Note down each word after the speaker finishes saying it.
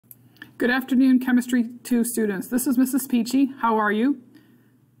Good afternoon, Chemistry 2 students. This is Mrs. Peachy. How are you?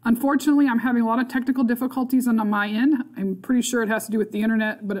 Unfortunately, I'm having a lot of technical difficulties on my end. I'm pretty sure it has to do with the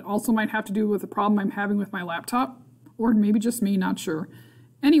internet, but it also might have to do with the problem I'm having with my laptop, or maybe just me, not sure.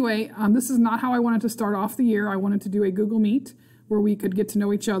 Anyway, this is not how I wanted to start off the year. I wanted to do a Google Meet where we could get to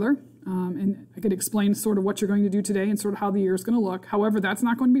know each other, and I could explain sort of what you're going to do today and sort of how the year is going to look. However, that's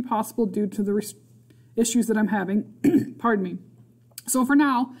not going to be possible due to the issues that I'm having. Pardon me. So for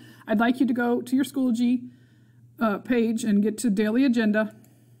now, I'd like you to go to your Schoology page and get to Daily Agenda.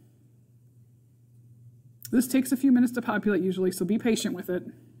 This takes a few minutes to populate usually, so be patient with it.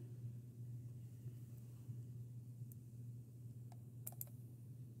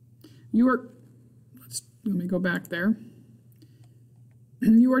 Let me go back there.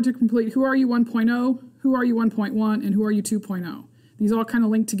 You are to complete Who Are You 1.0, Who Are You 1.1, and Who Are You 2.0. These all kind of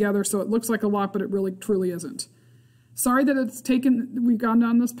link together, so it looks like a lot, but it really truly isn't. Sorry that we've gone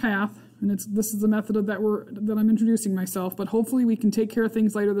down this path, and this is the method that I'm introducing myself, but hopefully we can take care of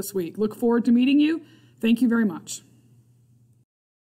things later this week. Look forward to meeting you. Thank you very much.